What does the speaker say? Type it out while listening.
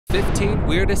15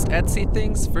 weirdest Etsy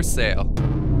things for sale.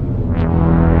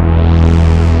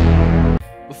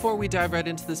 Before we dive right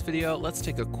into this video, let's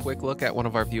take a quick look at one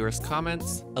of our viewers'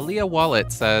 comments. Aaliyah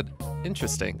Wallet said,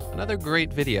 "Interesting, another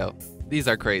great video. These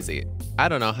are crazy. I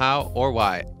don't know how or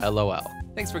why, LOL."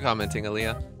 Thanks for commenting,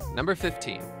 Aaliyah. Number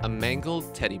 15, a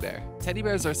mangled teddy bear. Teddy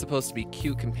bears are supposed to be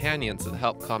cute companions that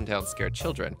help calm down scared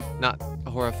children, not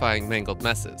horrifying mangled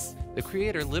messes. The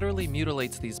creator literally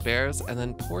mutilates these bears and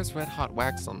then pours red hot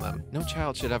wax on them. No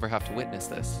child should ever have to witness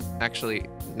this. Actually,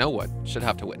 no one should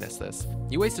have to witness this.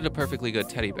 You wasted a perfectly good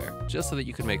teddy bear just so that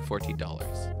you could make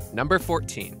 $14. Number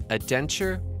 14, a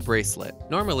denture bracelet.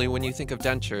 Normally, when you think of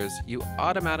dentures, you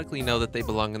automatically know that they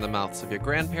belong in the mouths of your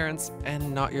grandparents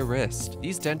and not your wrist.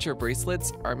 These denture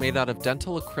bracelets are made out of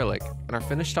dental acrylic and are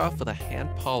finished off with a hand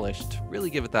polish to really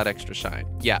give it that extra shine.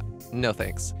 Yeah, no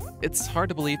thanks. It's hard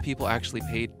to believe people actually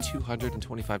paid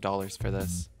 $225 for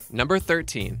this. Number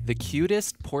 13, the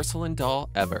cutest porcelain doll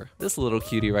ever. This little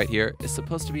cutie right here is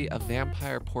supposed to be a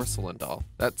vampire porcelain doll.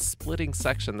 That splitting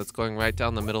section that's going right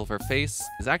down the middle of her face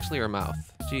is actually her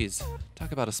mouth. Jeez,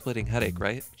 talk about a splitting headache,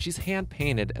 right? She's hand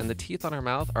painted and the teeth on her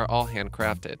mouth are all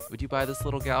handcrafted. Would you buy this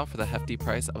little gal for the hefty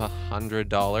price of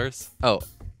 $100? Oh,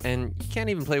 and you can't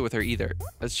even play with her either,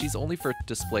 as she's only for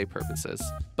display purposes.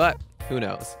 But who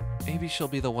knows? Maybe she'll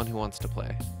be the one who wants to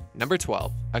play. Number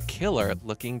 12, a killer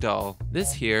looking doll.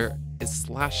 This here is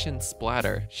Slash and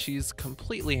Splatter. She's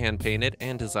completely hand painted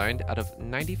and designed out of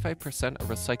 95% of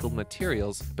recycled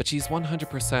materials, but she's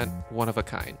 100% one of a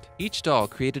kind. Each doll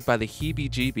created by the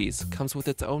Heebie-Jeebies comes with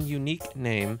its own unique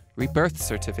name, rebirth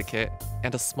certificate,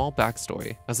 and a small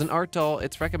backstory. As an art doll,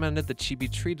 it's recommended that she be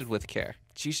treated with care.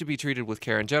 She should be treated with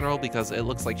care in general because it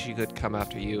looks like she could come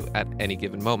after you at any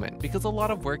given moment. Because a lot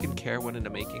of work and care went into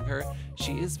making her,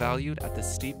 she is valued at the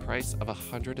steep price of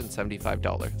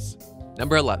 $175.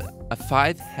 Number 11, a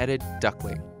 5-headed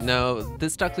duckling. No,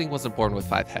 this duckling wasn't born with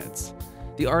 5 heads.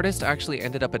 The artist actually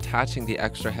ended up attaching the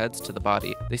extra heads to the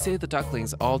body. They say the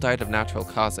ducklings all died of natural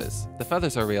causes. The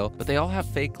feathers are real, but they all have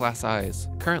fake glass eyes.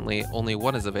 Currently, only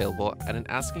one is available at an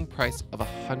asking price of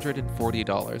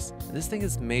 $140. And this thing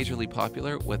is majorly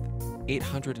popular with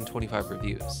 825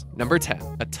 reviews. Number 10,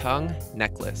 a tongue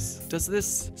necklace. Does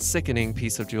this sickening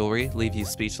piece of jewelry leave you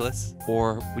speechless?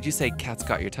 Or would you say cat's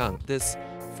got your tongue? This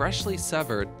freshly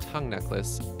severed tongue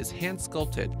necklace is hand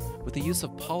sculpted with the use of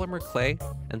polymer clay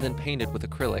and then painted with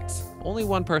acrylics. Only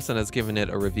one person has given it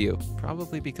a review,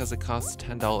 probably because it costs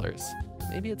 $10.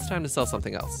 Maybe it's time to sell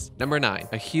something else. Number 9,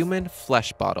 a human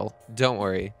flesh bottle. Don't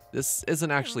worry, this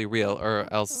isn't actually real, or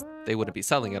else they wouldn't be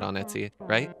selling it on Etsy,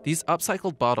 right? These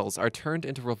upcycled bottles are turned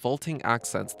into revolting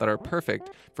accents that are perfect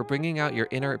for bringing out your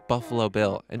inner Buffalo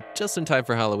Bill, and just in time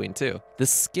for Halloween too. The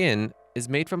skin is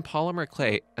made from polymer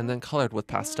clay and then colored with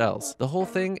pastels. The whole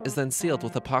thing is then sealed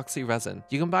with epoxy resin.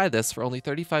 You can buy this for only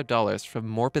 $35 from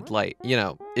Morbid Light, you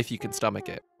know, if you can stomach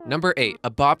it. Number 8, a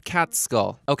Bobcat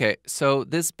Skull. Okay, so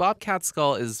this Bobcat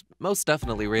Skull is most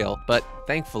definitely real, but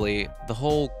thankfully, the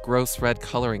whole gross red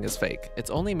coloring is fake. It's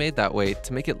only made that way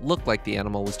to make it look like the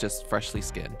animal was just freshly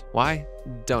skinned. Why?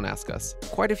 Don't ask us.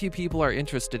 Quite a few people are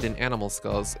interested in animal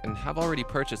skulls and have already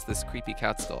purchased this creepy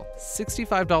cat skull.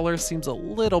 $65 seems a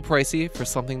little pricey for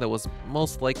something that was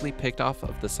most likely picked off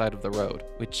of the side of the road,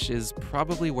 which is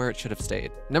probably where it should have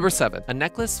stayed. Number 7, a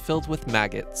necklace filled with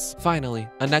maggots. Finally,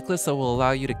 a necklace that will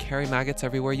allow you to carry maggots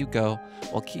everywhere you go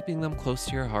while keeping them close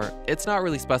to your heart. It's not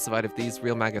really specified if these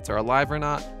real maggots are alive or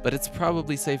not, but it's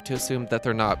probably safe to assume that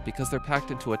they're not because they're packed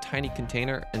into a tiny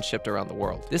container and shipped around the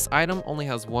world. This item only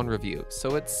has one review,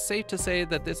 so it's safe to say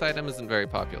that this item isn't very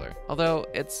popular. Although,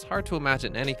 it's hard to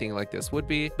imagine anything like this would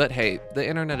be, but hey, the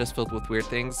internet is filled with weird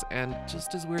things and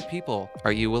just as weird people.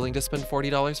 Are you willing to spend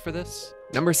 $40 for this?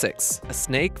 Number 6, a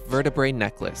snake vertebrae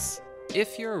necklace.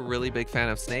 If you're a really big fan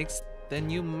of snakes, then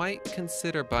you might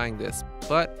consider buying this,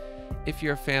 but if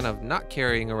you're a fan of not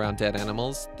carrying around dead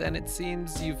animals, then it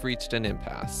seems you've reached an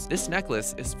impasse. This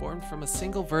necklace is formed from a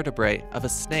single vertebrae of a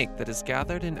snake that is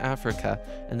gathered in Africa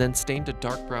and then stained a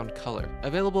dark brown color.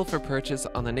 Available for purchase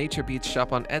on the Nature Beats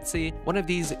shop on Etsy, one of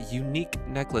these unique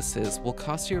necklaces will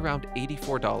cost you around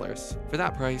 $84. For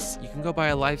that price, you can go buy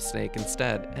a live snake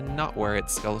instead and not wear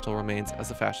its skeletal remains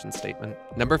as a fashion statement.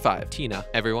 Number 5, Tina.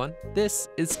 Everyone, this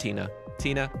is Tina.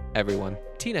 Tina, everyone.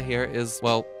 Tina here is,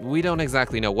 well, we don't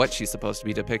exactly know what she's supposed to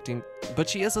be depicting, but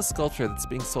she is a sculpture that's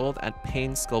being sold at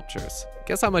Payne Sculptures.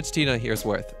 Guess how much Tina here is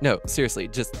worth? No, seriously,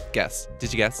 just guess.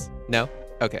 Did you guess? No?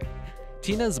 Okay.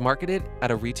 Tina is marketed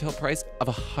at a retail price of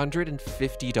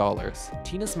 $150.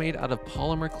 Tina's made out of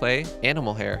polymer clay,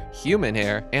 animal hair, human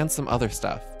hair, and some other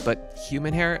stuff. But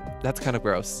human hair? That's kind of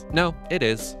gross. No, it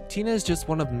is. Tina is just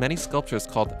one of many sculptures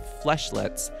called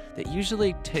fleshlets that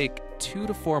usually take 2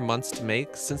 to 4 months to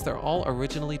make, since they're all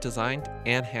originally designed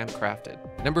and handcrafted.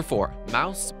 Number 4,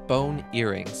 mouse bone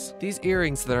earrings. These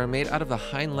earrings that are made out of the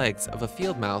hind legs of a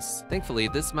field mouse, thankfully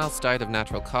this mouse died of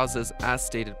natural causes as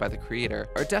stated by the creator,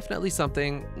 are definitely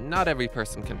something not every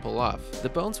person can pull off. The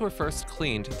bones were first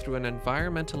cleaned through an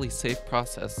environmentally safe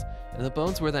process, and the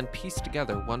bones were then pieced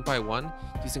together one by one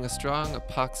using a strong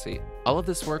epoxy. All of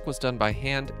this work was done by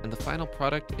hand, and the final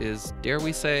product is, dare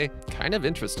we say, kind of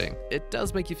interesting. It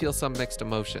does make you feel some mixed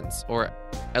emotions, or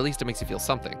at least it makes you feel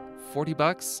something.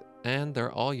 $40 and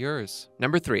they're all yours.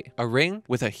 Number 3, a ring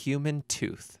with a human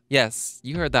tooth. Yes,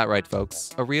 you heard that right,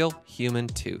 folks. A real human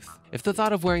tooth. If the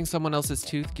thought of wearing someone else's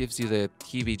tooth gives you the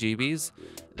heebie-jeebies,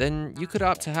 then you could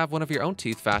opt to have one of your own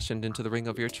teeth fashioned into the ring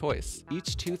of your choice.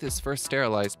 Each tooth is first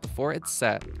sterilized before it's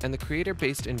set, and the creator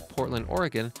based in Portland,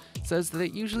 Oregon, says that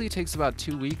it usually takes about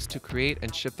 2 weeks to create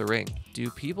and ship the ring. Do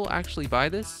people actually buy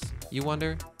this, you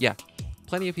wonder? Yeah.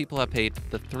 Plenty of people have paid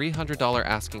the $300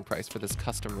 asking price for this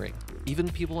custom ring. Even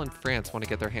people in France want to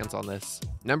get their hands on this.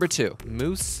 Number 2,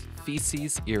 moose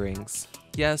feces earrings.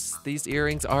 Yes, these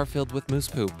earrings are filled with moose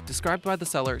poop, described by the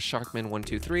seller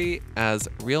Sharkman123 as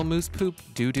real moose poop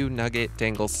doo-doo nugget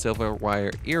dangle silver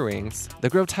wire earrings. The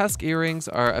grotesque earrings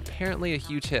are apparently a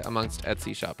huge hit amongst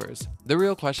Etsy shoppers. The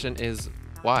real question is,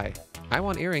 why? I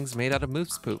want earrings made out of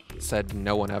moose poop, said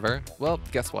no one ever. Well,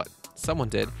 guess what? Someone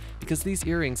did, because these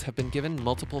earrings have been given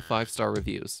multiple 5-star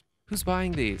reviews. Who's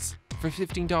buying these? For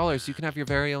 $15, you can have your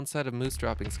very own set of moose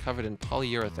droppings covered in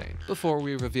polyurethane. Before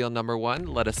we reveal number 1,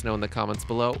 let us know in the comments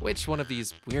below which one of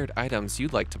these weird items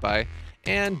you'd like to buy,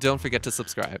 and don't forget to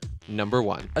subscribe. Number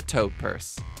 1, a toad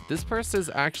purse. This purse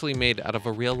is actually made out of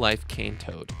a real-life cane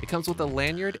toad. It comes with a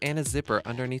lanyard and a zipper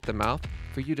underneath the mouth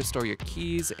for you to store your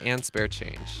keys and spare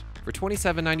change. For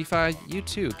 $27.95, you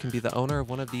too can be the owner of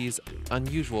one of these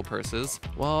unusual purses,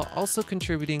 while also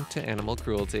contributing to animal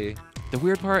cruelty. The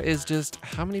weird part is just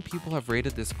how many people have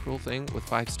rated this cruel thing with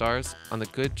 5 stars on the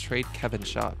Good Trade Kevin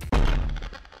shop.